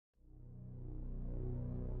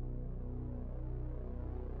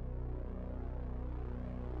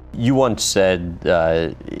You once said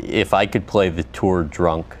if I could play the tour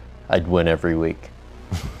drunk, I'd win every week.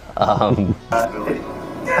 Whoa.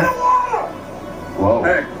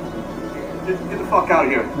 Hey, get the fuck out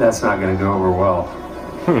of here. That's not going to go over well.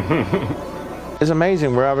 It's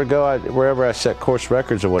amazing. Wherever I set course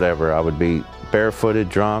records or whatever, I would be barefooted,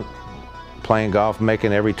 drunk, playing golf,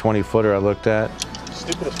 making every 20-footer I looked at.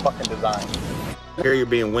 Stupidest fucking design. Here you're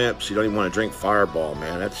being wimps. You don't even want to drink Fireball,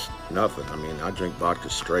 man. That's nothing. I mean, I drink vodka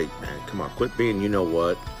straight, man. Come on, quit being you know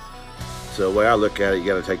what. So the way I look at it, you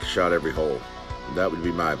got to take a shot every hole. That would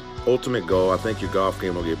be my ultimate goal. I think your golf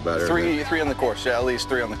game will get better. Three on the course, yeah, at least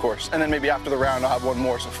 3 on the course. And then maybe after the round, I'll have 1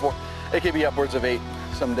 more, so 4. It could be upwards of 8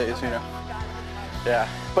 some days, you know. Yeah,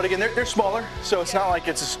 but again, they're smaller, so it's not like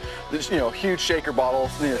it's this, you know, huge shaker bottle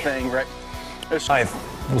thing, right?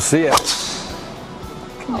 We'll see ya.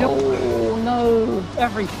 Oh no,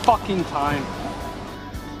 every fucking time.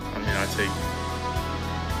 I mean, I take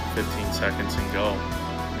 15 seconds and go,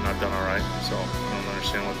 and I've done all right, so I don't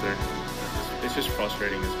understand what it's just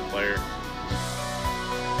frustrating as a player.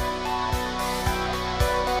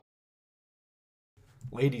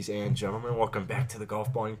 Ladies and gentlemen, welcome back to the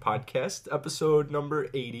Golf Balling Podcast, episode number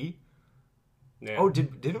 80. Yeah. Oh,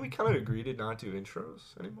 didn't we kind of agree to not do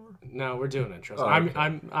intros anymore? No, we're doing intros. Oh, okay.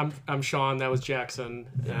 I'm Sean. That was Jackson,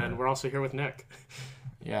 and we're also here with Nick.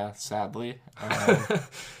 Yeah, sadly.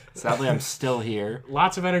 I'm still here.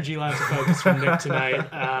 Lots of energy, lots of focus from Nick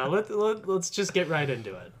tonight. Let's just get right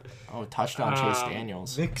into it. Oh, touchdown Chase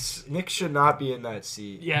Daniels. Nick should not be in that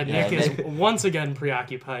seat. Yeah, Nick is once again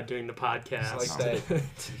preoccupied during the podcast. He's like that.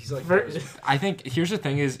 He's like I think here's the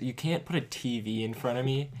thing: is you can't put a TV in front of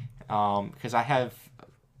me, because I have.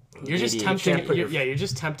 You're just tempting. You're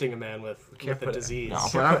just tempting a man with a disease. No,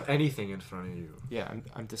 can't put anything in front of you. Yeah,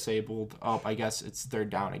 I'm disabled. Oh, I guess it's third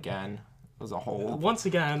down again. It was a hold. Once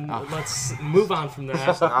again, let's move on from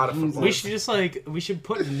that. We should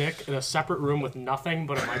put Nick in a separate room with nothing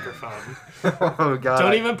but a microphone. Oh god!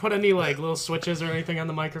 Don't even put any like little switches or anything on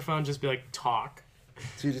the microphone. Just be like, talk.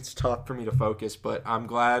 Dude, it's tough for me to focus, but I'm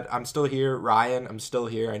glad I'm still here. Ryan, I'm still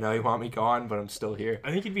here. I know you want me gone, but I'm still here.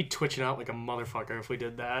 I think you'd be twitching out like a motherfucker if we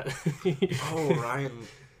did that. Oh, Ryan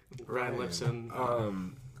Lipson.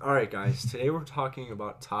 All right, guys. Today we're talking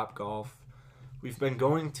about Topgolf. We've been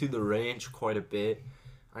going to the range quite a bit.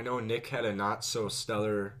 I know Nick had a not so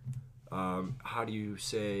stellar, how do you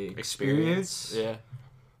say, experience? Yeah.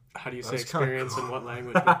 How do you say experience in what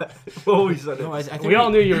language? Well, we said no, I think we all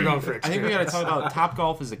knew you were going for experience. I think we got to talk about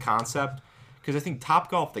Topgolf as a concept, because I think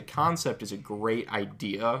Topgolf, the concept, is a great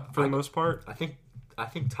idea for the most part. I think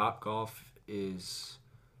Topgolf is.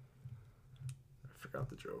 I forgot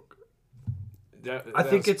the joke. I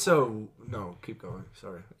think it's no. Keep going.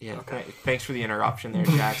 Sorry. Yeah. Okay. Thanks for the interruption there,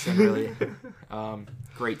 Jackson. Really,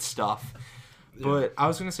 great stuff. Yeah. But I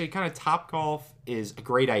was gonna say, kind of Topgolf is a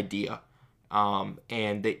great idea, and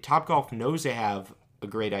Topgolf knows they have a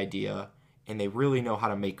great idea, and they really know how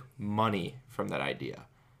to make money from that idea.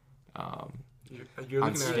 You're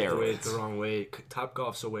looking at it the wrong way.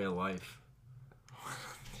 Topgolf's a way of life.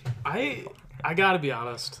 I gotta be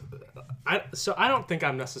honest. I don't think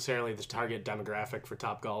I'm necessarily the target demographic for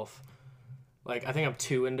Topgolf. Like, I think I'm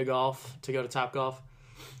too into golf to go to Topgolf.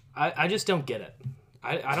 I just don't get it.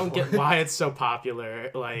 I don't get why it's so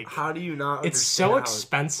popular. Like, how do you not? It's so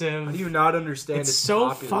expensive. How do you not understand? It's so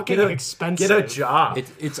popular? fucking expensive. Get a job.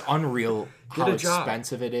 It's unreal how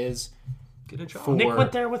expensive it is. Get a job. Nick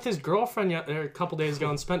went there with his girlfriend a couple days ago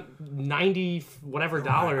and spent $90 whatever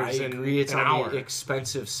dollars I agree, it's an on hour. The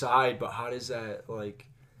expensive side, but how does that like?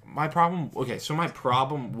 My problem with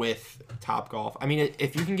Topgolf, I mean,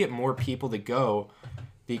 if you can get more people to go,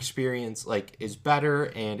 the experience is better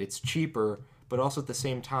and it's cheaper, but also at the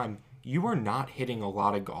same time, you are not hitting a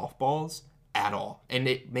lot of golf balls at all, and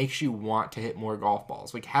it makes you want to hit more golf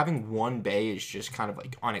balls. Like, having one bay is just kind of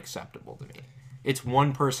unacceptable to me. It's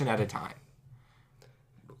one person at a time.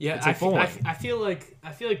 Yeah, I feel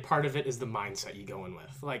like part of it is the mindset you go in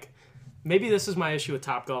with. Like, maybe this is my issue with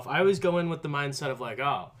Topgolf. I always go in with the mindset of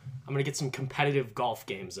I'm gonna get some competitive golf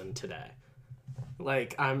games in today.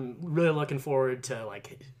 Like, I'm really looking forward to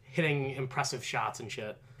hitting impressive shots and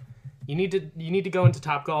shit. You need to go into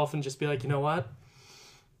Topgolf and just be like, you know what?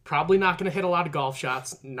 Probably not gonna hit a lot of golf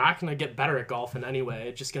shots. Not gonna get better at golfing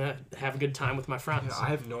anyway. Just gonna have a good time with my friends. Yeah, I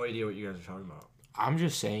have no idea what you guys are talking about. I'm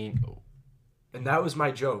just saying. And that was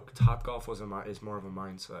my joke. Topgolf is more of a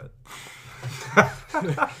mindset.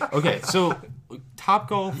 Okay, so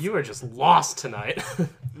Topgolf. You are just lost tonight.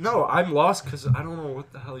 No, I'm lost because I don't know what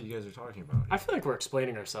the hell you guys are talking about. I feel like we're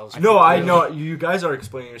explaining ourselves. No, I know. You guys are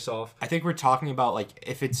explaining yourself. I think we're talking about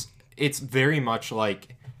if it's very much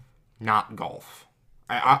like not golf.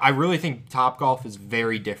 I really think Topgolf is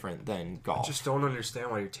very different than golf. I just don't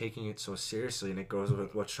understand why you're taking it so seriously, and it goes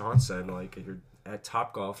with what Sean said. Like, you're at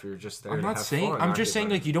Topgolf, you're just there. I'm just saying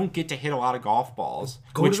like you don't get to hit a lot of golf balls,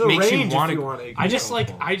 Go which to the makes range you want if to. you want to.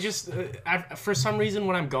 I just for some reason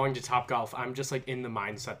when I'm going to Topgolf, I'm just like in the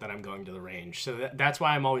mindset that I'm going to the range. So that's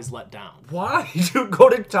why I'm always let down. Why do you go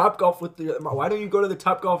to Topgolf with the? Why don't you go to the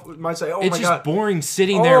Topgolf with my say? Oh It's my just god, boring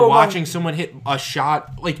sitting there watching someone hit a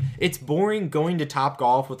shot. Like, it's boring going to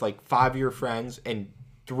Topgolf with like 5 of your friends and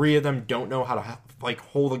 3 of them don't know how to like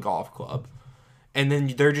hold a golf club. And then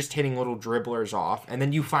they're just hitting little dribblers off. And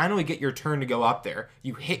then you finally get your turn to go up there.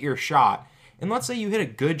 You hit your shot. And let's say you hit a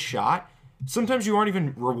good shot. Sometimes you aren't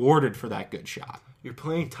even rewarded for that good shot. You're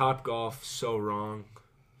playing Topgolf so wrong.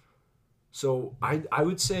 So I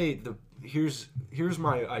would say here's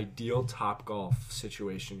my ideal Topgolf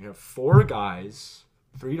situation. You have 4 guys,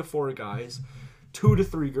 3 to 4 guys, 2 to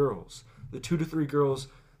 3 girls. The 2 to 3 girls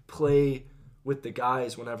play with the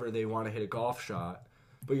guys whenever they want to hit a golf shot.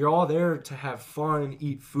 But you're all there to have fun,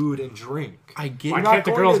 eat food, and drink. I get. Why can't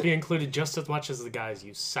the girls be included just as much as the guys?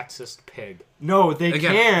 You sexist pig. No, they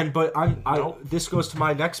can. But this goes to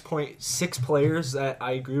my next point. 6 players. That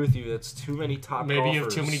I agree with you. That's too many top. Maybe golfers. you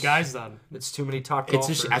have too many guys then. It's too many top golfers.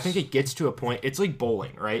 It's just. I think it gets to a point. It's like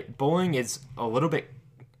bowling, right? Bowling is a little bit.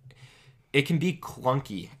 It can be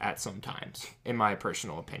clunky at sometimes, in my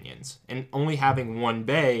personal opinions. And only having one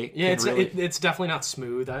bay. Yeah, it's definitely not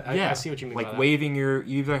smooth. I see what you mean. Like waving you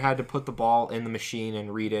either had to put the ball in the machine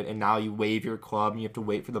and read it, and now you wave your club, and you have to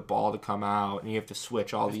wait for the ball to come out, and you have to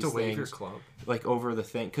switch all these things. Wave your club. Like over the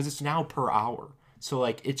thing, because it's now per hour. So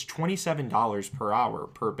like it's $27 per hour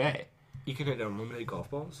per bay. You can hit unlimited golf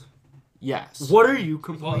balls. Yes. What are you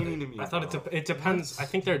complaining to me? I thought it depends. I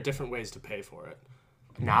think there are different ways to pay for it.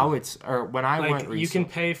 Now it's when I went recently, you can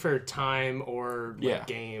pay for time or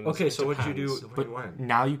games. Okay, so what'd you do? But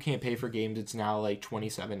now you can't pay for games. It's now like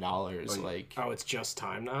 $27. Like it's just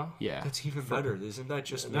time now. Yeah, that's even better. Isn't that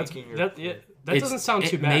just making your? That doesn't sound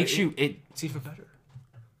too bad. It's even better.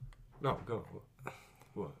 No, go.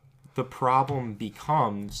 What? The problem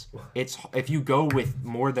becomes it's if you go with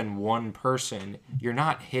more than one person, you're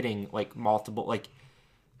not hitting like multiple like.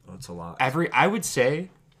 Oh, it's a lot. I would say.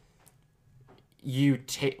 You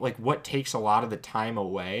take like what takes a lot of the time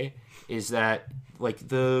away is that like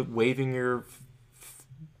the waving your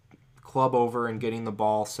club over and getting the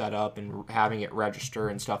ball set up and having it register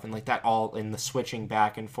and stuff and like that all in the switching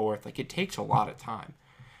back and forth, like it takes a lot of time.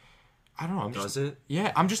 I don't know. Does it?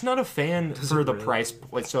 Yeah, I'm just not a fan for the price.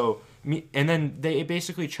 Like and then they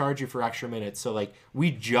basically charge you for extra minutes. So like we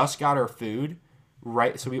just got our food,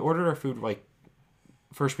 right? So we ordered our food like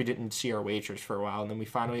first we didn't see our waitress for a while, and then we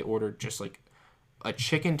finally ordered just like a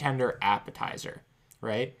chicken tender appetizer,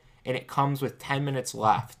 right? And it comes with 10 minutes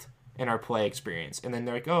left in our play experience. And then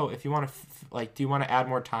they're like, oh, if you want to, do you want to add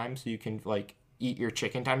more time so you can, like, eat your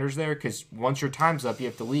chicken tenders there? Because once your time's up, you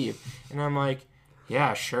have to leave. And I'm like,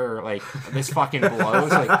 yeah, sure. Like, this fucking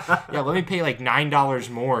blows. Like, yeah, let me pay, like, $9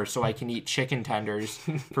 more so I can eat chicken tenders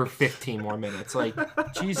for 15 more minutes. Like,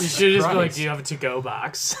 Jesus You should just Christ. be like, do you have a to-go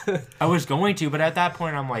box? I was going to, but at that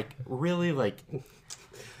point, I'm like, really? Like...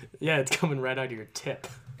 Yeah, it's coming right out of your tip.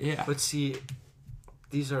 Yeah. But see,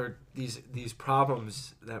 these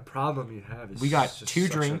problems. That problem you have is we got 2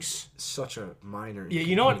 drinks. Such a minor. Yeah,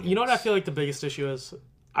 you know what I feel like the biggest issue is.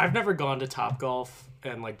 I've never gone to Topgolf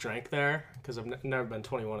and like drank there because I've never been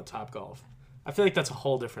 21 at Topgolf. I feel like that's a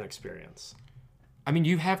whole different experience. I mean,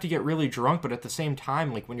 you have to get really drunk, but at the same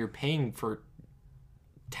time, like when you're paying for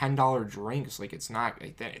 $10 drinks, like it's not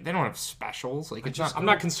like they don't have specials. Like it's not. I'm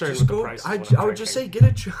not concerned with the prices. I would just say get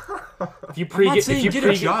a job. If you pregame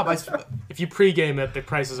it, the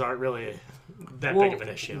prices aren't really that big of an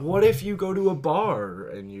issue. What if you go to a bar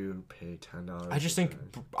and you pay $10?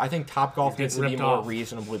 I think Topgolf needs to be more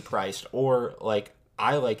reasonably priced, or like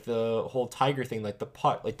I like the whole Tiger thing, like the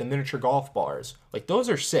putt, like the miniature golf bars. Like those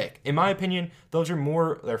are sick. In my opinion, those are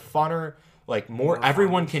they're funner. Like more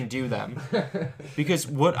everyone can do them. Because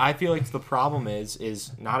what I feel like the problem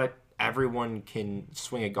is not everyone can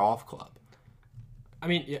swing a golf club. I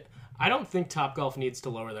mean, I don't think Topgolf needs to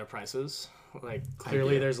lower their prices. Like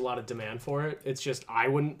clearly there's a lot of demand for it. It's just I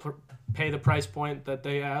wouldn't pay the price point that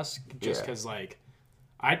they ask just cuz like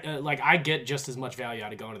I get just as much value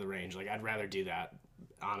out of going to the range. Like I'd rather do that,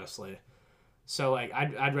 honestly. So, like,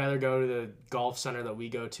 I'd rather go to the golf center that we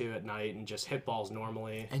go to at night and just hit balls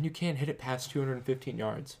normally. And you can't hit it past 215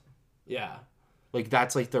 yards. Yeah. Like,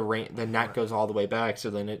 that's, like, the net goes all the way back, so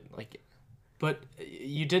then it, like... But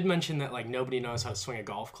you did mention that, like, nobody knows how to swing a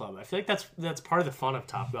golf club. I feel like that's part of the fun of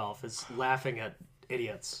Topgolf is laughing at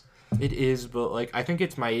idiots. It is, but like I think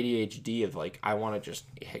it's my ADHD of like I want to just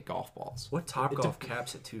hit golf balls. What Topgolf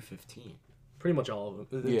caps at 215? Pretty much all of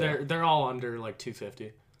them. Yeah. They're all under like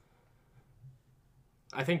 250.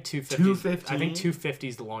 I think 250. 250? I think 250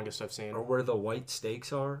 is the longest I've seen. Or where the white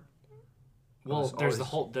stakes are? Well, there's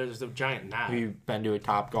the giant net. Have you been to a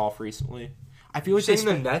Topgolf recently? I feel like You're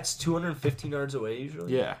saying the net's 215 yards away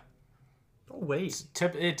usually? Yeah. No way.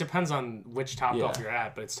 It depends on which Topgolf Yeah. you're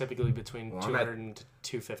at, but it's typically between 200 and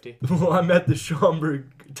 250. Well, I'm at the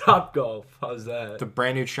Schaumburg Topgolf. How's that? The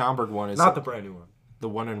brand new Schaumburg one is Not the brand new one. the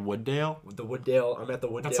one in Wooddale. The Wooddale. I'm at the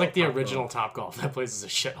Wooddale. That's like the Topgolf. original Topgolf. That place is a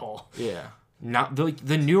shithole. Yeah. Not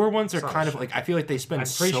the newer ones are not kind of shit. like I feel like they spend I'm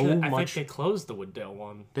so pretty sure. I much. think they closed the Wooddale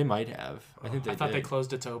one. They might have. I think they I thought did. they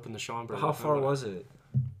closed it to open the Schaumburg. How far was it?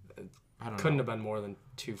 I don't Couldn't know. have been more than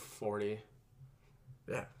 240.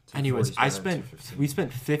 Yeah. Anyways, 240 's better than we 215.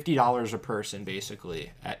 spent $50 a person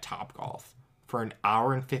basically at Topgolf for an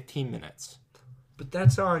hour and 15 minutes. But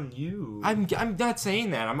that's on you. I'm not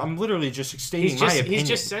saying that. I'm literally just stating my opinion. He's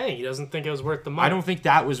just saying he doesn't think it was worth the money. I don't think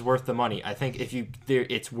that was worth the money. I think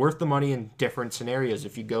it's worth the money in different scenarios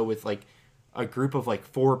if you go with like a group of like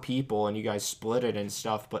 4 people and you guys split it and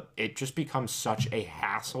stuff. But it just becomes such a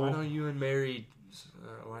hassle. Why don't you and Mary?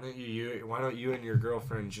 Why don't you and your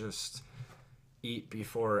girlfriend just eat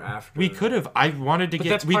before or after? We could have. I wanted to But get.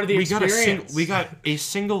 that's part of the we got experience. we got a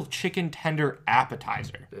single chicken tender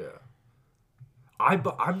appetizer. Yeah.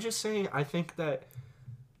 I'm just saying. I think that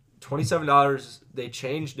 $27. They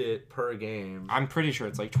changed it per game. I'm pretty sure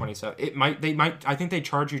it's like 27. I think they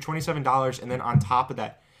charge you $27 and then on top of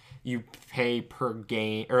that you pay per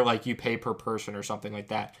game or like you pay per person or something like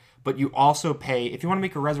that. But you also pay if you want to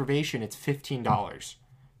make a reservation, it's $15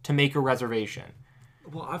 to make a reservation.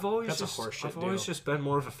 Well, I've always That's a just horseshit I've always deal. just been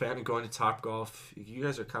more of a fan of going to Topgolf. You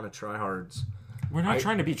guys are kind of tryhards. We're not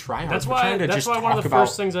trying to be tryhards. That's We're why. trying to That's just why one of talk the about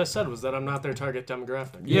first things I said was that I'm not their target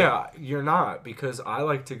demographic. Yeah, you're not, because I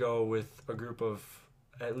like to go with a group of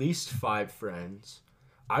at least 5 friends.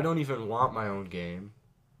 I don't even want my own game.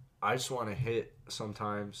 I just want to hit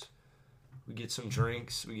sometimes. We get some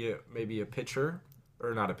drinks. We get maybe a pitcher,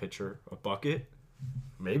 or not a pitcher, a bucket,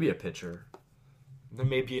 maybe a pitcher. Then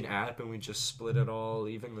maybe an app, and we just split it all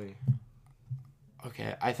evenly.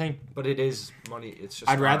 Okay, I think But it is money. It's just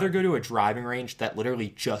I'd rather not- go to a driving range that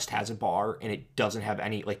literally just has a bar and it doesn't have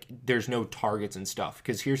any, like, there's no targets and stuff.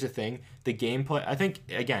 Because here's the thing, the gameplay, I think,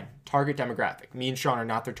 again, target demographic. Me and Sean are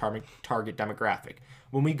not their target demographic.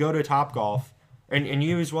 When we go to Topgolf, and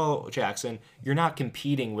you as well, Jackson, you're not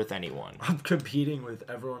competing with anyone. I'm competing with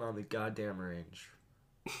everyone on the goddamn range.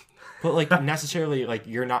 But, like, necessarily, like,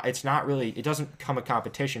 you're not, it's not really, it doesn't come a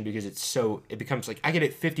competition because it becomes, like, I get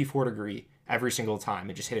it 54 degree every single time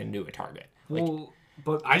and just hit a new target. Like, Well,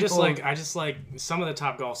 but I just people- like some of the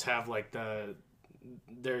Topgolfs have like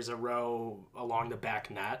there's a row along the back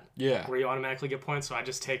net Yeah. where you automatically get points. So I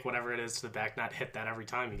just take whatever it is to the back net, hit that every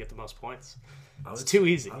time, you get the most points. It's too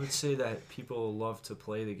easy. I would say that people love to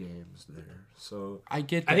play the games there. So I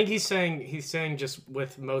get that. I think he's saying just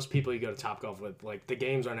with most people you go to Topgolf with, like the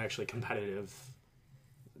games aren't actually competitive.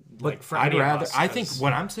 Like for I'd any of rather, us, I think 'cause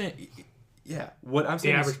what I'm saying, yeah, what I'm the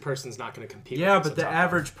saying is, average person's not going to compete. yeah, with us but the at Topgolf.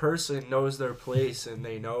 average person knows their place, and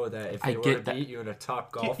they know that if I they were get to that. beat you in a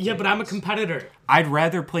Topgolf, Yeah, but I'm a games, competitor. I'd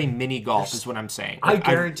rather play mini golf is what I'm saying. I Like,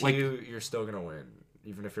 guarantee like, you're still gonna win,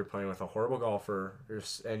 even if you're playing with a horrible golfer,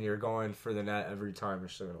 and you're going for the net every time. You're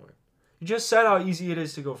still gonna win. You just said how easy it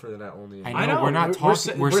is to go for the net only. I I know, know. we're not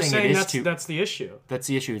talking- we're saying it is that's the issue. that's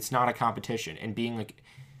the issue. It's not a competition, and being like,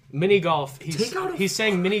 Mini golf. He's Take out a- he's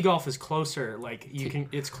saying mini golf is closer. Like you can,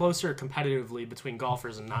 it's closer competitively between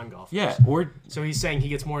golfers and non-golfers. yeah, or So he's saying he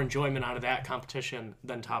gets more enjoyment out of that competition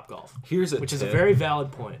than Topgolf, Here's a which is a tip. very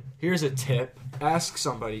valid point. Here's a tip. Ask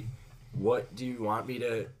somebody, what do you want me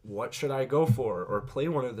to, what should I go for? Or play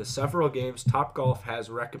one of the several games Topgolf has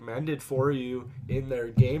recommended for you in their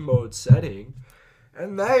game mode setting.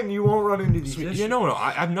 And then you won't run into these issues. you know, no,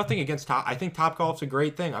 I have nothing against Top. I think Top Golf's a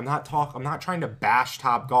great thing. I'm not trying to bash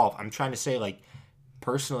Top Golf. I'm trying to say, like,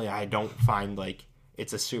 personally, I don't find like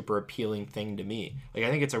it's a super appealing thing to me. Like, I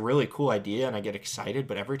think it's a really cool idea, and I get excited.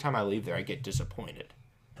 But every time I leave there, I get disappointed.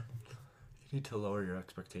 You need to lower your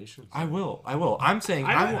expectations. I will. I'm saying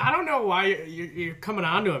I don't know why you're coming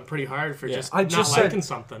on to him pretty hard for just I not just said- liking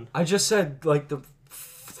something. I just said like the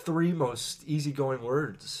 3 most easygoing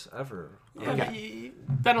words ever. Yeah, but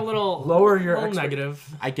you've been a little Lower your little expect-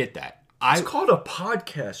 negative. I get that. It's called a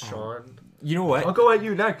podcast, Sean. You know what? I'll go at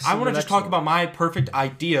you next. I in want the to just next talk one. about my perfect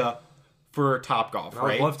idea for Top Golf, I'd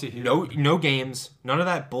right? love to hear No games, none of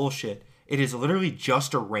that bullshit. It is literally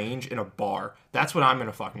just a range in a bar. That's what I'm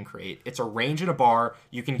gonna fucking create. It's a range in a bar.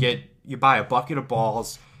 You buy a bucket of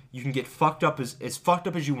balls. You can get fucked up as fucked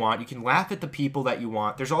up as you want. You can laugh at the people that you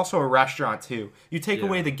want. There's also a restaurant too. You take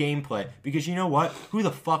away the gameplay because you know what? Who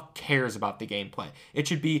the fuck cares about the gameplay? It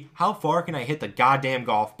should be how far can I hit the goddamn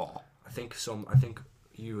golf ball? I think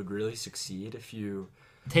you would really succeed if you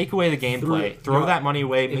take away the gameplay, throw that money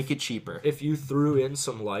away, make it cheaper. If you threw in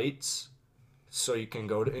some lights, so you can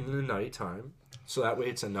go in the nighttime, so that way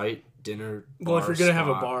it's a night dinner. Well, if you're gonna have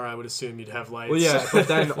a bar, I would assume you'd have lights. Well, yeah, but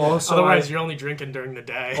then also otherwise you're only drinking during the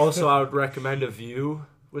day. Also, I would recommend a view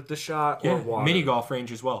with the shot or water. Mini golf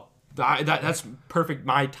range as well. That's perfect.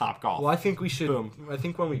 My Top Golf. Well, I think we should. Boom. I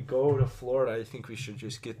think when we go to Florida, I think we should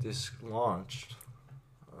just get this launched.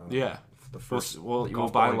 Yeah. The first we'll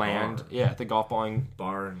buy land. Bar. Yeah, the golf balling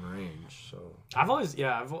bar and range. So I've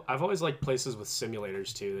always liked places with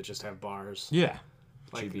simulators too that just have bars. Yeah.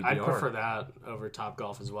 Like, I'd prefer that over Top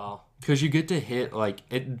Golf as well. Because you get to hit, like,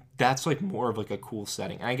 that's, like, more of, like, a cool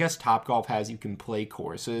setting. And I guess Top Golf has you can play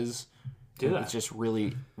courses. It's just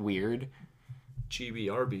really weird.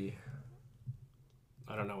 GBRB.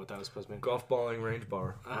 I don't know what that was supposed to mean. Golf balling range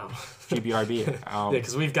bar. Oh. GBRB. Yeah,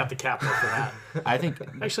 because we've got the capital for that. I think...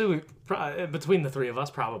 Actually, between the three of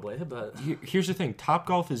us, probably. But here's the thing. Top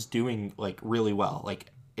Golf is doing, like, really well. Like,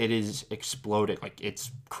 it is exploded. Like,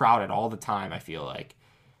 it's crowded all the time, I feel like.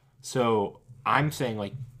 So I'm saying,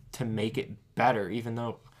 like, to make it better, even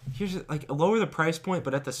though here's like lower the price point,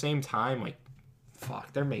 but at the same time, like,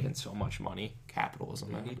 fuck, they're making so much money.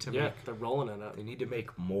 Capitalism. They're rolling in it. They need to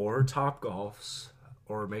make more Top Golfs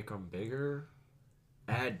or make them bigger.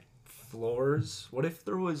 Add floors. What if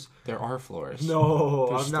there was? There are floors. No,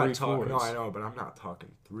 I'm not talking. No, I know, but I'm not talking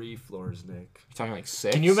 3 floors, Nick. You're talking like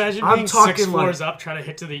 6. Can you imagine being 6 floors up, trying to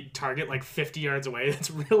hit to the target like 50 yards away?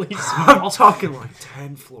 That's really small. I'm talking like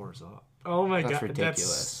 10 floors up. Oh my god, that's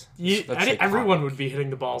ridiculous. Everyone would be hitting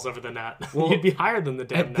the balls over the net. Well, you'd be higher than the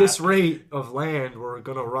damn net. At this rate of land, we're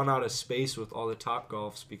gonna run out of space with all the Top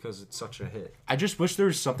Golfs because it's such a hit. I just wish there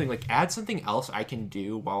was something like add something else I can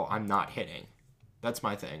do while I'm not hitting. That's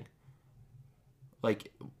my thing.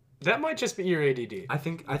 Like, that might just be your ADD. I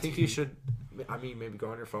think you should. I mean, maybe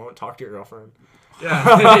go on your phone, talk to your girlfriend.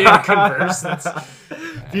 Yeah, converse.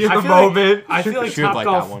 Be in the moment. I feel like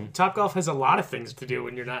Top Golf has a lot of things to do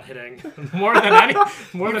when you're not hitting. More than any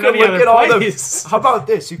other place. How about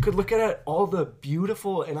this? You could look at all the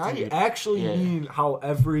beautiful, and I actually mean how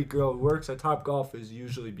every girl who works at Top Golf is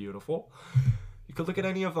usually beautiful. You could look at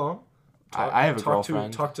any of them. I have a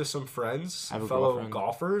girlfriend. Talk to some friends, fellow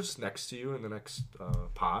golfers next to you in the next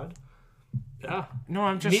pod. Yeah. No,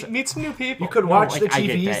 I'm just meet some new people. You could watch the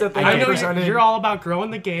TVs that they presented. You're all about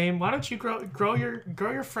growing the game. Why don't you grow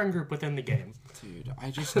your friend group within the game? Dude,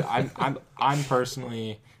 I'm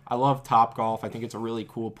personally, I love Top Golf. I think it's a really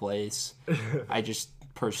cool place. I just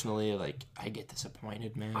personally, like, I get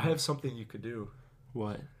disappointed, man. I have something you could do.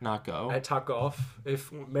 What? Not go? At Top Golf,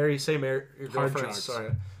 if Mary, your girlfriend,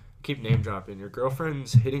 sorry, keep name dropping. Your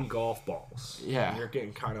girlfriend's hitting golf balls. Yeah. And you're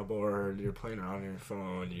getting kind of bored. You're playing around on your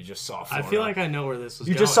phone. You just saw Florida. I feel like I know where this was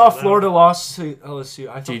going. You just saw Florida lost to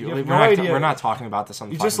LSU. Dude, we're not talking about this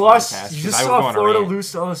on the podcast. You just saw Florida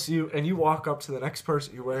lose to LSU, and you walk up to the next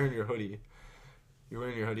person. You're wearing your hoodie.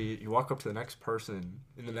 You walk up to the next person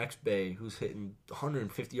in the next bay who's hitting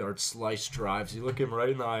 150-yard slice drives. You look him right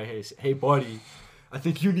in the eye. Hey, buddy, I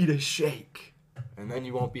think you need a shake. And then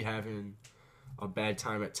you won't be having a bad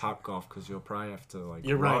time at Top Golf because you'll probably have to like.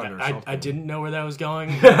 You're right. I didn't know where that was going.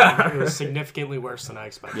 It was significantly worse than I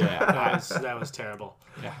expected. Yeah, that was terrible.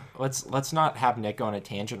 Yeah, let's not have Nick go on a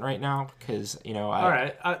tangent right now because all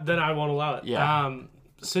right, then I won't allow it. Yeah.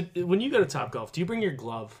 So when you go to Top Golf, do you bring your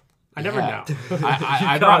glove? I never know.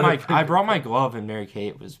 I brought my glove and Mary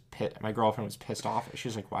Kate was my girlfriend was pissed off. She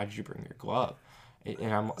was like, "Why did you bring your glove?"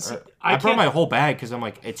 And I brought my whole bag because I'm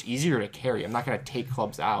like, it's easier to carry. I'm not gonna take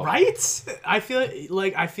clubs out. Right? I feel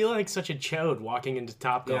like such a chode walking into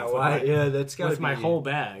Top Golf. That's got with my whole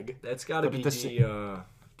bag. That's got to be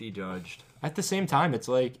dejudged. At the same time, it's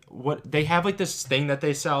like what they have like this thing that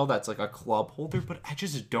they sell that's like a club holder, but I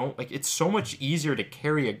just don't like. It's so much easier to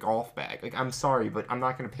carry a golf bag. Like, I'm sorry, but I'm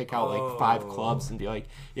not gonna pick out like 5 clubs and be like,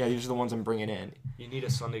 yeah, these are the ones I'm bringing in. You need a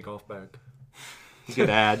Sunday golf bag. Good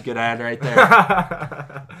ad right there.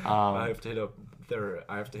 I have to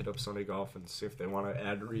hit up Sunday Golf and see if they want to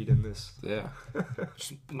ad read in this. Yeah,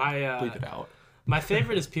 bleep it out. My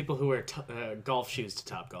favorite is people who wear golf shoes to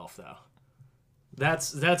Top Golf, though.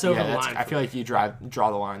 That's over the line. I feel like you draw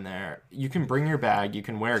the line there. You can bring your bag. You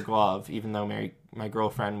can wear a glove, even though my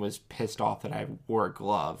girlfriend was pissed off that I wore a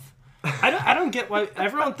glove. I don't get why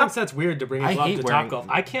everyone thinks that's weird to bring a glove to wearing- Topgolf.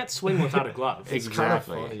 I can't swing without a glove.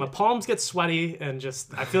 Exactly. My palms get sweaty and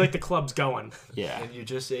just I feel like the club's going. Yeah. And you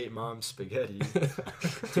just ate mom's spaghetti.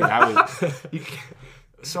 Dude, I was.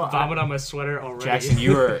 So Vomit on my sweater already. Jackson,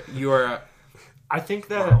 you are. I think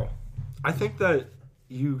that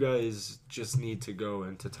you guys just need to go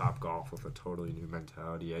into Topgolf with a totally new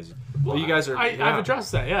mentality. Well, you guys are. I've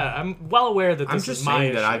addressed that. Yeah, I'm well aware that I'm this just is my saying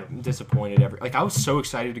issue. that I'm disappointed. I was so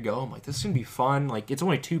excited to go. I'm like, this is gonna be fun. Like, it's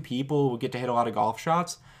only 2 people. We'll get to hit a lot of golf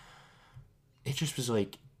shots. It just was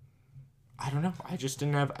like, I don't know. I just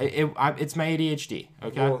didn't have. It's my ADHD.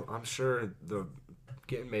 Okay. Well, I'm sure the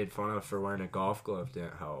getting made fun of for wearing a golf glove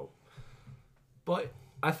didn't help. But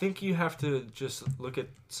I think you have to just look at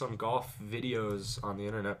some golf videos on the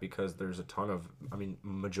internet because there's a ton of,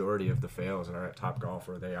 majority of the fails are at Topgolf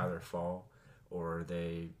where they either fall or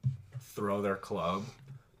they throw their club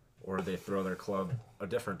or they throw their club a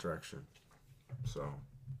different direction. So.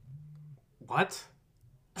 What?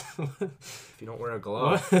 If you don't wear a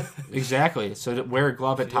glove. Exactly. So to wear a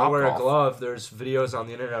glove at If you don't wear a Topgolf. glove, there's videos on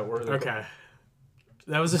the internet where they're Okay.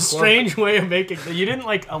 That was a strange way of making. You didn't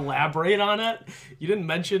elaborate on it. You didn't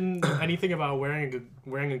mention anything about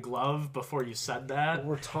wearing a glove before you said that.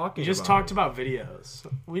 We're talking. You just talked about videos.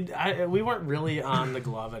 We weren't really on the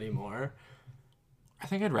glove anymore. I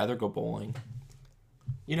think I'd rather go bowling.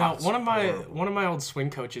 You know, one of my old swing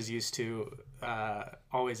coaches used to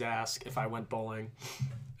always ask if I went bowling,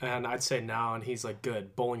 and I'd say no, and he's like,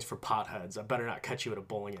 "Good, bowling's for potheads. I better not catch you at a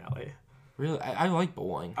bowling alley." Really, I like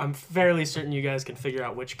bowling. I'm fairly certain you guys can figure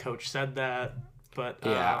out which coach said that, but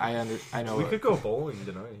Yeah, I know. We could go bowling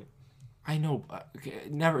tonight. I know.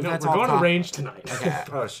 Never. No, That's we're all going to top. range tonight. Okay.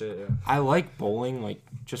 Oh shit! Yeah. I like bowling, like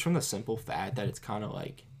just from the simple fact that it's kind of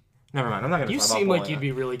like. Never mind. I'm not gonna. You talk about seem like bowling. you'd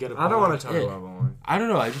be really good at I bowling. don't want to talk Yeah. about bowling. I don't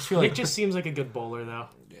know. I just feel like Nick just seems like a good bowler, though.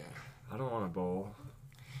 I don't want to bowl.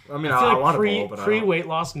 I I mean, feel I like want to bowl, but I don't. weight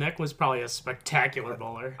loss Nick was probably a spectacular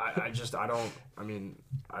bowler. I don't. I mean,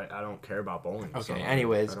 I don't care about bowling. Okay. so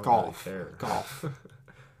Anyways, I don't golf. Really care. Golf.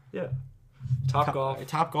 Yeah. Topgolf.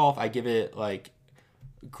 Topgolf. I give it like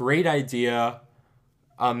great idea,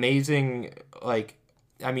 amazing. Like,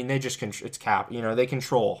 I mean, they just it's cap. You know, they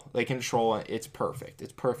control. It's perfect.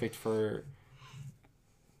 It's perfect for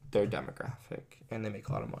their demographic, and they make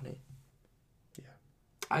a lot of money.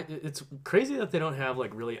 It's crazy that they don't have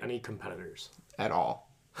like really any competitors At all.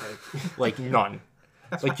 Like none.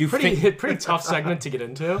 Like you pretty tough segment to get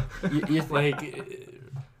into.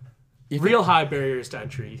 you Real high barriers to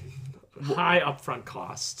entry, high upfront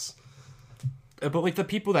costs. But like the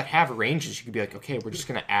people that have ranges, you could be like, okay, we're just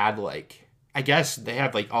gonna add like, I guess they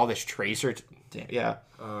have like all this tracer. Yeah.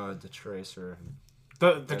 The tracer.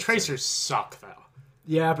 The tracers suck though.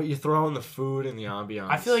 Yeah, but you throw in the food and the ambiance.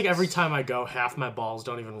 I feel like every time I go, half my balls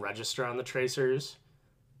don't even register on the tracers.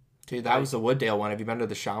 Dude, that was the Wooddale one. Have you been to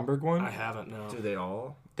the Schaumburg one? I haven't, no. Do they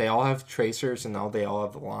all? They all have tracers and they all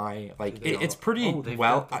have line. Like it's pretty they've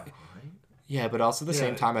well. got the Yeah, but also at the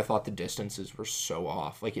same Yeah. time, I thought the distances were so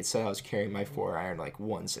off. Like it said, I was carrying my 4-iron like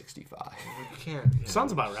 165. You can't. Yeah.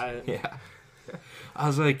 Sounds about right. Yeah. I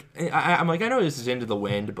was like, I'm like, I know this is into the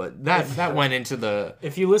wind, but that went into the.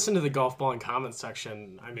 If you listen to the golf balling comments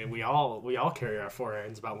section, I mean, we all carry our 4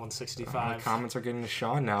 irons about 165. The comments are getting to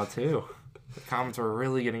Sean now too. The comments are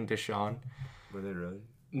really getting to Sean. Were they really?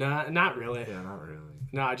 Nah, not really. Yeah, not really.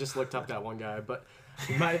 No, I just looked up that one guy. But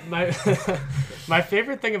my my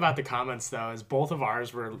favorite thing about the comments though is both of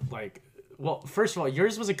ours were like, well, first of all,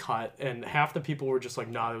 yours was a cut, and half the people were just like,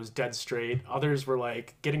 "Nah, it was dead straight." Others were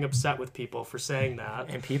like getting upset with people for saying that,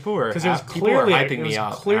 And people were because it was people were clearly hyping me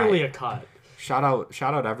up. clearly a cut. Shout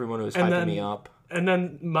out everyone who was And hyping then- me up. And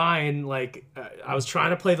then mine, like, I was trying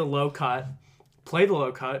to play the low cut,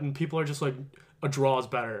 and people are just like, a draw is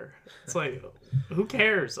better. It's like, who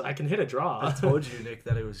cares? I can hit a draw. I told you, Nick,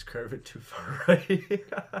 that it was curving too far right.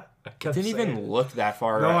 Didn't even look that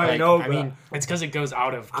far. No, right. I know. I mean, It's because it goes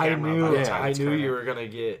out of I camera. knew. by the Yeah, time I it's knew curved. you were gonna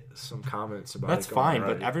get some comments about. that's it going fine,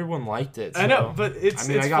 right. but everyone liked it. I know, so- but it's I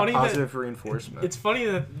mean, it's I got funny positive that reinforcement. it's funny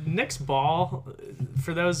that Nick's ball.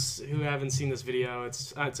 For those who haven't seen this video,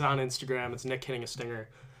 it's on Instagram. It's Nick hitting a stinger.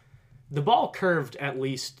 The ball curved at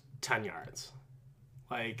least 10 yards.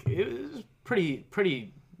 Like, it was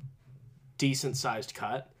pretty decent sized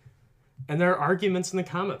cut. And there are arguments in the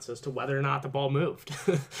comments as to whether or not the ball moved,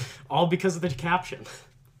 all because of the caption.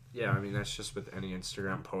 Yeah, I mean that's just with any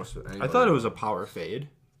Instagram post with anybody. I thought it was a power fade.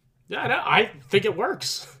 Yeah, I know. I think it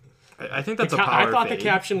works. I think that's a I power thought fade. the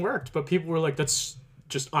caption worked, but people were like, "That's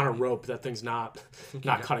just on a rope. That thing's not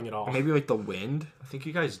cutting at all." Maybe like the wind. I think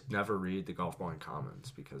you guys never read the golf balling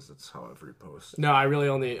comments because that's how every post. No, I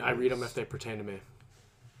read them if they pertain to me.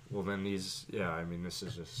 Well, then this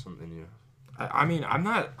is just something new. I'm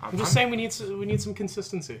just saying we need some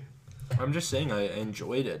consistency. I'm just saying I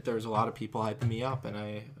enjoyed it. There was a lot of people hyping me up, and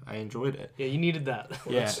I enjoyed it. Yeah, you needed that.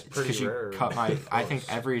 Well, yeah, pretty rare. I think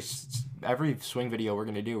every swing video we're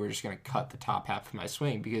gonna do, we're just gonna cut the top half of my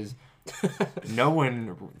swing because no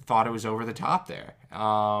one thought it was over the top there.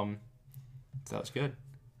 So that was good.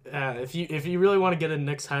 If you really want to get in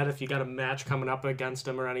Nick's head, if you got a match coming up against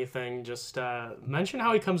him or anything, just mention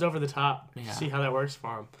how he comes over the top. Yeah. See how that works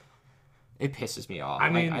for him. It pisses me off. I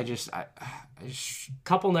mean, I just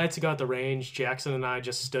couple nights ago at the range, Jackson and I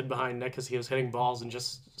just stood behind Nick because he was hitting balls and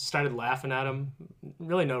just started laughing at him.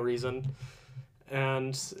 Really no reason.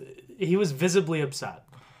 And he was visibly upset.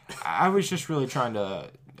 I was just really trying to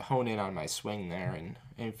hone in on my swing there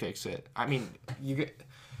and fix it. I mean,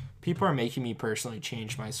 people are making me personally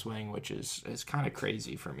change my swing, which is kind of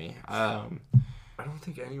crazy for me. I don't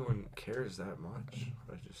think anyone cares that much.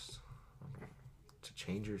 To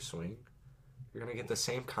change your swing. You're gonna get the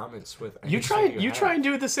same comments with. You try and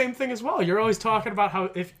do the same thing as well. You're always talking about how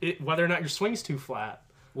whether or not your swing's too flat.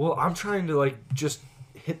 Well, I'm trying to just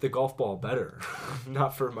hit the golf ball better,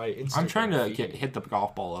 not for my Instagram. I'm trying to hit the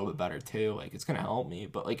golf ball a little bit better too. It's gonna help me,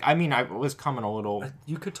 but I was coming a little.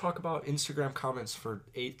 You could talk about Instagram comments for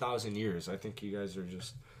 8,000 years. I think you guys are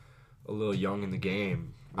just a little young in the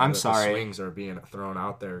game. I'm sorry. The swings are being thrown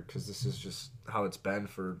out there because this is just how it's been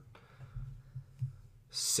for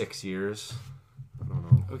 6 years. I don't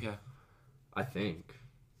know. Okay. I think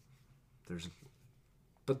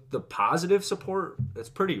but the positive support, it's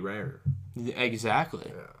pretty rare. Exactly.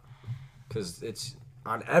 Yeah. Because it's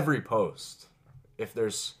on every post. If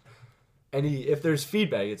there's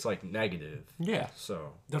feedback, it's negative. Yeah.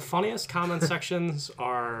 So the funniest comment sections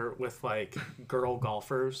are with girl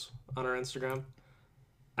golfers on our Instagram.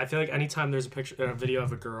 I feel like anytime there's a video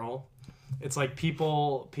of a girl, it's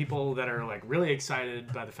people that are really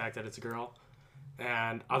excited by the fact that it's a girl,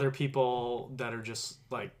 and other people that are just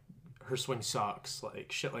her swing sucks,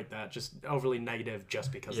 shit like that, just overly negative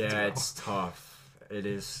just because it's a girl. It's tough. It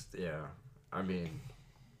is. Yeah. I mean,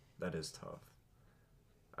 that is tough.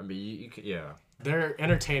 I mean, you could, yeah. They're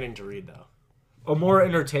entertaining to read though. A more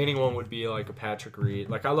entertaining one would be a Patrick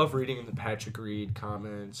Reed. I love reading the Patrick Reed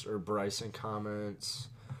comments or Bryson comments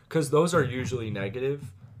because those are usually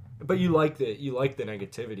negative, but you like the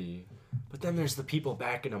negativity. But then there's the people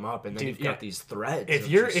backing them up, and then you've got these threads. If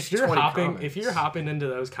you're hopping into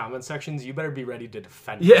those comment sections, you better be ready to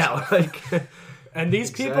defend. Yeah, and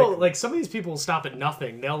these people, some of these people stop at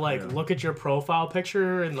nothing. They'll look at your profile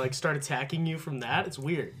picture and start attacking you from that. It's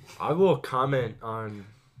weird. I will comment on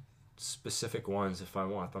specific ones if I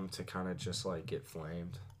want them to kind of just get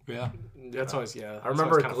flamed. Yeah, that's always I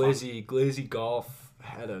remember Glazy Golf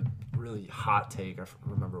had a really hot take. I don't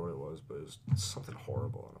remember what it was, but it was something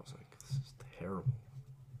horrible, and I was like, "This is terrible."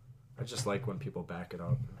 I just like when people back it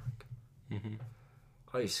up.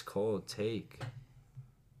 Ice cold take.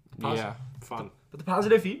 Yeah, fun. But the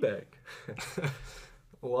positive feedback.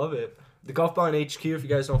 Love it. The Golf Balling HQ, if you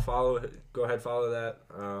guys don't follow it, go ahead, follow that.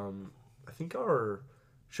 I think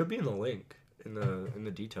should be in the link in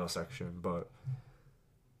the detail section, but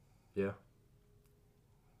yeah.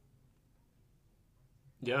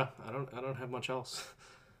 Yeah, I don't have much else.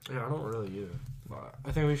 Yeah, I don't really either.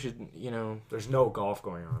 I think we should, There's no golf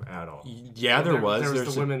going on at all. Yeah, there was.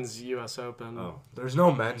 There's the women's U.S. Open. Oh, there's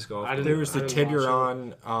no men's golf. There was the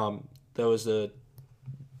Tiburon. There was the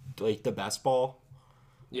best ball.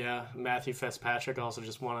 Yeah, Matthew Fitzpatrick also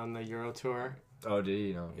just won on the Euro Tour. Oh, did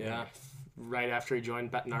he? No. Yeah, right after he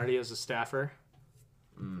joined Bettinardi as a staffer.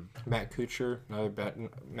 Matt Kuchar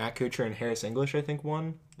and Harris English, I think,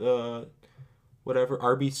 won the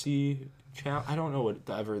RBC channel. I don't know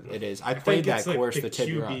whatever it is. I played that course, the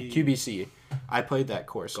Tiburon QBC. I played that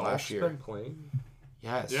course last year. Golf's been playing?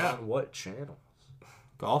 Yes. Yeah. On what channel?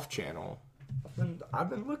 Golf Channel. I've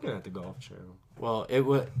been looking at the Golf Channel. Well, it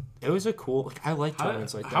was a cool. I like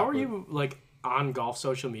tournaments like that. How are you on golf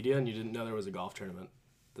social media and you didn't know there was a golf tournament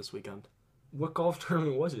this weekend? What golf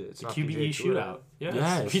tournament was it? It's not QBE shootout. Yeah,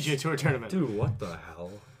 yes. it's PGA Tour tournament. Dude, what the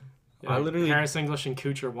hell? Yeah, Harris English and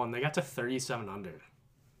Kuchar won. They got to 37 under.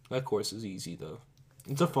 That course is easy though.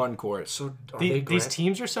 It's a fun course. So these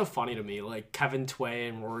teams are so funny to me. Kevin Tway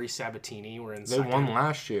and Rory Sabatini were in. They won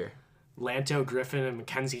last year. Lanto Griffin and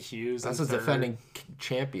Mackenzie Hughes. That's the defending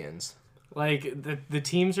champions. The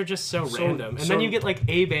teams are just so random, and then you get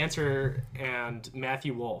Abe Ancer and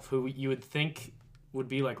Matthew Wolff, who you would think would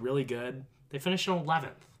be really good. They finished in 11th.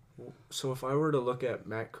 So if I were to look at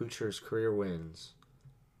Matt Kuchar's career wins,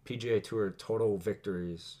 PGA Tour total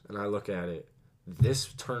victories, and I look at it,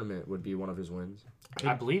 this tournament would be one of his wins.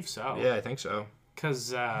 I believe so. Yeah, I think so.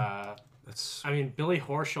 Because, I mean, Billy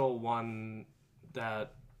Horschel won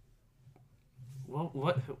that.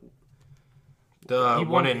 What? The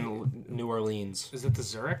one in New Orleans. Is it the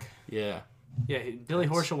Zurich? Yeah. Yeah, Billy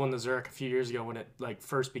Horschel won the Zurich a few years ago when it like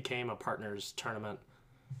first became a partners tournament,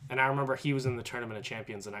 and I remember he was in the Tournament of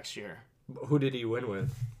Champions the next year. Who did he win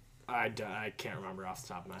with? I can't remember off the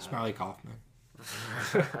top of my head. Smiley Kaufman.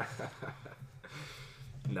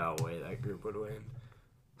 No way that group would win.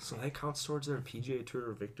 So that counts towards their PGA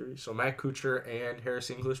Tour victory. So Matt Kuchar and Harris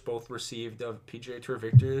English both received a PGA Tour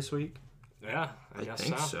victory this week. Yeah, I guess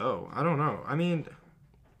think so. I don't know. I mean,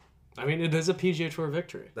 it is a PGA Tour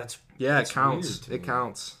victory. That's it counts. It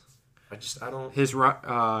counts. I don't. His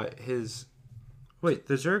wait,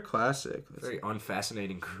 the Zurich Classic. Very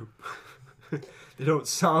unfascinating group. They don't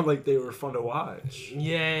sound like they were fun to watch.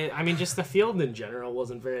 Yeah, I mean, just the field in general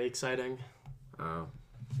wasn't very exciting. Oh.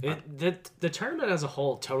 The tournament as a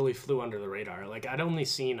whole totally flew under the radar. Like, I'd only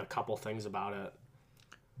seen a couple things about it.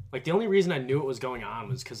 Like, the only reason I knew it was going on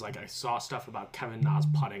was because, like, I saw stuff about Kevin Na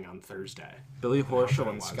putting on Thursday. Billy Horschel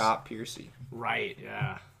and Scott Piercy. Right,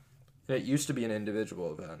 yeah. It used to be an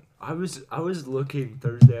individual event. I was looking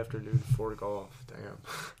Thursday afternoon for golf. Damn.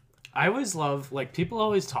 I always love, like, people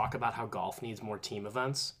always talk about how golf needs more team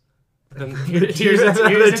events. Then here's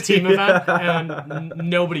a team event, and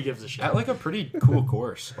nobody gives a shit. At, like, a pretty cool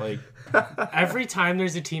course. Like, every time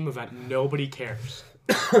there's a team event, nobody cares.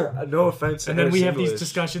 No offense. And then we have these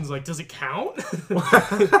discussions like, does it count?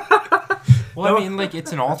 Well, I mean, like,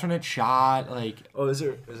 it's an alternate shot. Like, is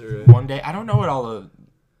there one day? I don't know what all the.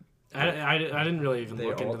 I didn't really even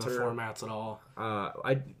look into the formats at all.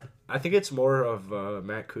 I think it's more of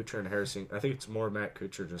Matt Kuchar and Harris. I think it's more Matt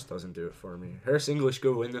Kuchar just doesn't do it for me. Harris English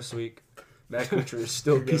go win this week. Matt Kuchar is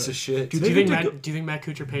still a piece of shit. Do you think Matt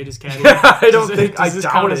Kuchar paid his caddy? I don't think. Does this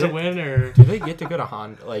count as a win, or do they get to go to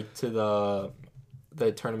Honda, like, to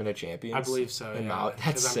the Tournament of Champions? I believe so. Yeah.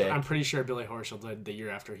 That's sick. I'm pretty sure Billy Horschel did the year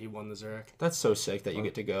after he won the Zurich. That's so sick that you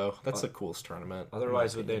get to go. That's the coolest tournament.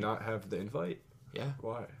 Otherwise, would they not have the invite? Yeah.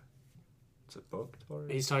 Why? Is it booked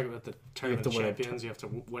already? He's talking about the Tournament of Champions. You have to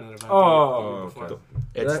win an event. Oh, okay.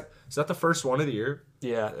 Is that the first one of the year?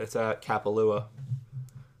 Yeah, it's at Kapalua.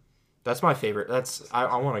 That's my favorite.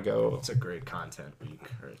 I want to go. It's a great content week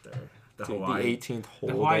right there. The 18th hole.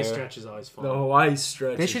 The Hawaii stretch is always fun. The Hawaii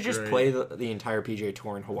stretch. They should just play the entire PGA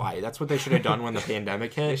Tour in Hawaii. That's what they should have done when the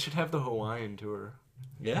pandemic hit. They should have the Hawaiian tour.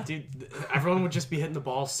 Yeah, dude. Everyone would just be hitting the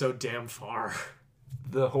ball so damn far.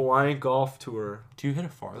 The Hawaiian golf tour. Do you hit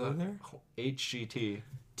it farther there? HGT.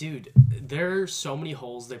 Dude, there are so many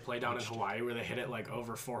holes they play down in Hawaii where they hit it like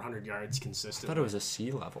over 400 yards consistently. I thought it was a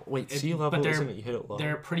sea level. Wait, sea level isn't it? You hit it low.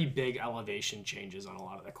 There are pretty big elevation changes on a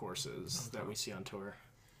lot of the courses that we see on tour.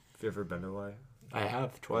 Have you ever been to Hawaii? I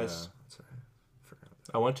have twice. Yeah, that's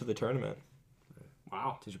right. I went to the tournament.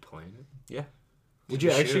 Wow. Did you play in it? Yeah. Would you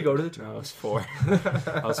actually go to the tournament? No, I was 4.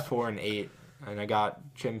 I was 4 and 8. And I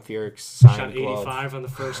got Jim Furyk's signed glove. Shot 85 on the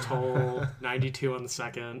first hole, 92 on the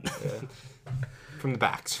second. Yeah. From the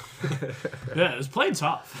backs. Yeah, it was playing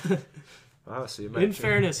tough. Wow, so in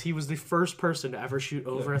fairness, he was the first person to ever shoot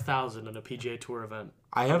over 1,000 in a PGA Tour event.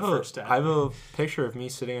 I have a picture of me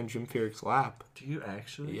sitting on Jim Furyk's lap. Do you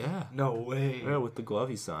actually? Yeah. No way. Yeah, with the glove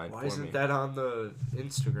he signed. Why isn't that on the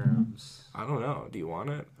Instagrams? I don't know. Do you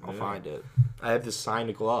want it? I'll find it. I have this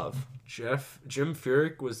signed glove. Jim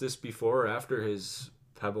Furyk, was this before or after his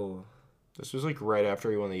Pebble? This was like right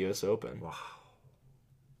after he won the U.S. Open. Wow.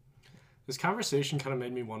 This conversation kind of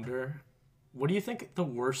made me wonder, what do you think the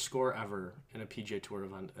worst score ever in a PGA Tour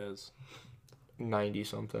event is?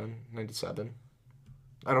 90-something. 97.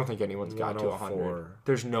 I don't think anyone's gotten to 100.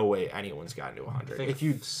 There's no way anyone's gotten to 100. I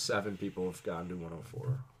think 7 people have gotten to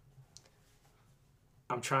 104.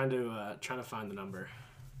 I'm trying to find the number.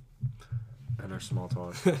 And our small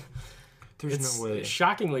talk. There's no way. It's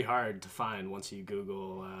shockingly hard to find once you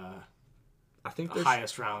Google I think the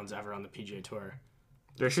highest rounds ever on the PGA Tour.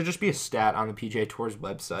 There should just be a stat on the PGA Tour's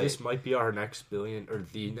website. This might be our next $1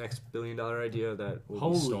 billion idea that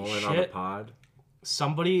will be stolen on the pod.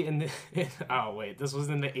 Somebody in the this was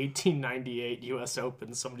in the 1898 U.S.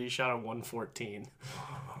 Open. Somebody shot a 114.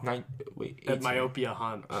 At Myopia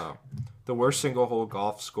Hunt. Oh, the worst single hole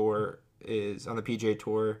golf score is on the PGA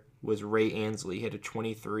Tour was Ray Ansley hit a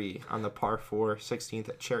 23 on the par 4 16th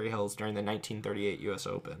at Cherry Hills during the 1938 U.S.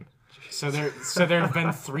 Open. So there have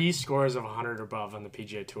been 3 scores of 100 or above on the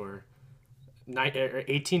PGA Tour.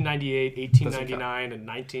 1898, 1899, and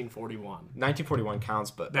 1941. 1941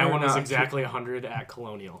 counts, but that one was exactly 100 at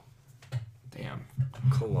Colonial. Damn.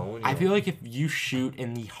 Colonial. I feel like if you shoot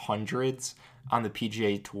in the hundreds on the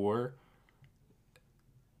PGA Tour,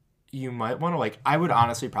 you might want to, like, I would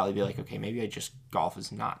honestly probably be like, okay, maybe golf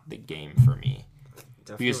is not the game for me.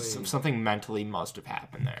 Definitely. Because something mentally must have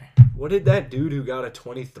happened there. What did that dude who got a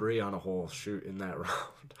 23 on a hole shoot in that round?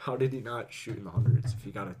 How did he not shoot in the hundreds if he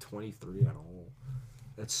got a 23 on a hole?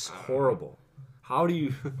 That's horrible. How do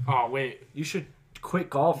you... Oh, wait. You should quit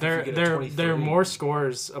golf if you get a 23. There are more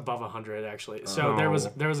scores above 100, actually. So there was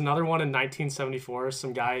another one in 1974.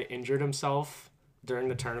 Some guy injured himself during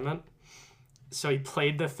the tournament. So he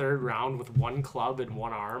played the third round with one club and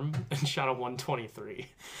one arm and shot a 123.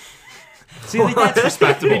 See, like, that's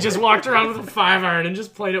respectable. He just walked around with a 5-iron and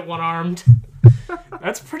just played it one-armed.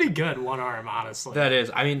 That's pretty good, one arm, honestly. That is.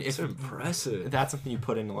 I mean, it's impressive. That's something you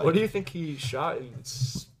put into, like... What do you think he shot in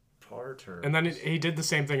par terms? And then he did the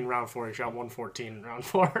same thing in round 4. He shot 114 in round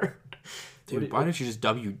 4. Dude, why don't you just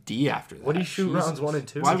WD after that? What do you shoot rounds 1 and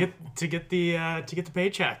 2? To get the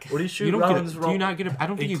paycheck. What do you shoot rounds? Do you not get a... I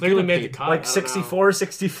don't think he you clearly get made the cut. Like 64.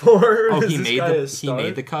 Oh, he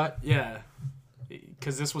made the cut? Yeah.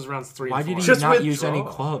 Because this was rounds 3 Why and 4. did he not use any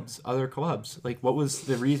other clubs? Like, what was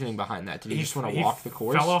the reasoning behind that? Did he just want to walk the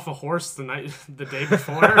course? He fell off a horse the day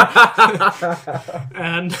before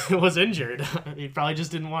and was injured. He probably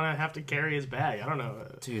just didn't want to have to carry his bag. I don't know.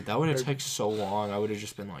 Dude, that would have taken so long. I would have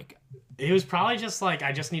just been like... He was probably just like,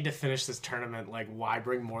 I just need to finish this tournament. Like, why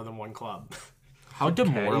bring more than one club? How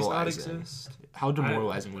demoralizing. How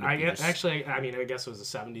demoralizing would it be? Actually, I mean, I guess it was the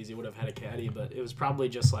 70s. He would have had a caddy, but it was probably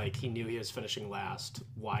just like he knew he was finishing last.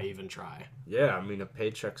 Why even try? Yeah, I mean, a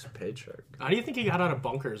paycheck's a paycheck. How do you think he got out of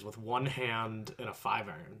bunkers with one hand and a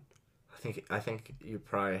 5-iron? I think you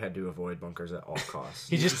probably had to avoid bunkers at all costs.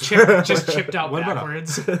 He just chipped out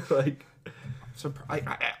backwards.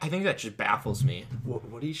 I think that just baffles me.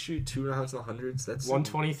 What do you shoot 2 rounds in the hundreds? That's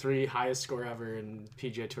 123, highest score ever in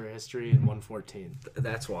PGA Tour history, and 114.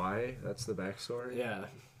 That's why. That's the backstory. Yeah,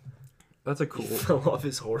 that's a cool. He fell off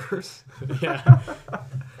his horse. Yeah.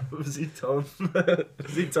 Was he telling? Why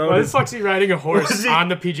the fuck's he riding a horse on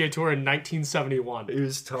the PGA Tour in 1971? He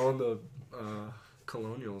was telling the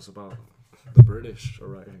colonials about the British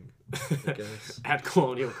arriving. I guess. At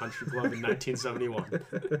Colonial Country Club in 1971.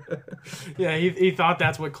 Yeah, he thought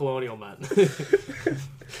that's what colonial meant.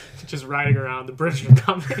 Just riding around, the British are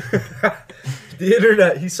coming. The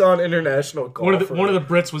internet. He saw an international golfer. One of the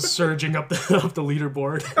Brits was surging up the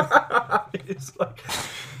leaderboard. He's like,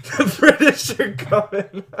 the British are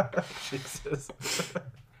coming. Jesus.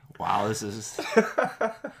 Wow, this is.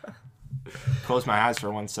 Close my eyes for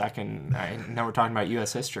 1 second. I know we're talking about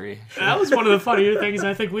U.S. history. That was one of the funnier things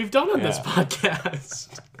I think we've done on this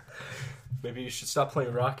podcast. Maybe you should stop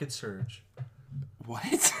playing Rocket Surge.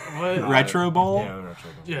 What? Retro Bowl? Yeah, Retro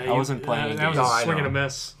Bowl. Yeah, I wasn't playing. That was a swing and a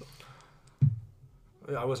miss.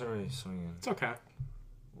 I wasn't really swinging. It's okay.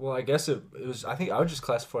 Well, I guess it was. I think I would just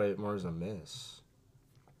classify it more as a miss.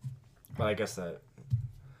 But I guess that.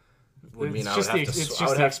 It's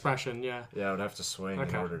just the expression, yeah. Yeah, I would have to swing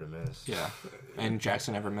in order to miss. Yeah, and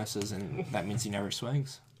Jackson never misses, and that means he never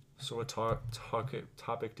swings. So what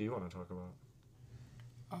topic do you want to talk about?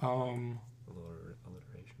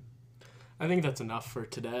 Alliteration. I think that's enough for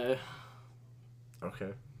today.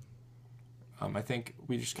 Okay. I think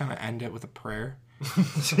we just kind of end it with a prayer.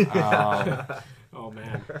 Oh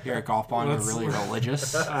man! Here at Golf Bond, we're really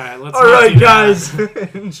religious. All right, guys.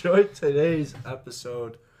 Enjoy today's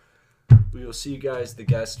episode. We will see you guys. The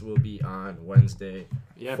guest will be on Wednesday.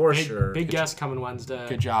 Yeah, for sure. Big guest coming Wednesday.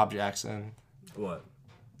 Good job, Jackson. What?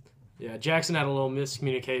 Yeah, Jackson had a little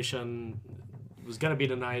miscommunication. It was going to be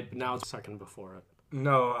tonight, but now it's a second before it.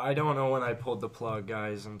 No, I don't know when I pulled the plug,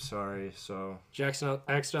 guys. I'm sorry. So Jackson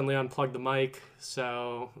accidentally unplugged the mic,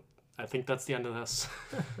 so I think that's the end of this.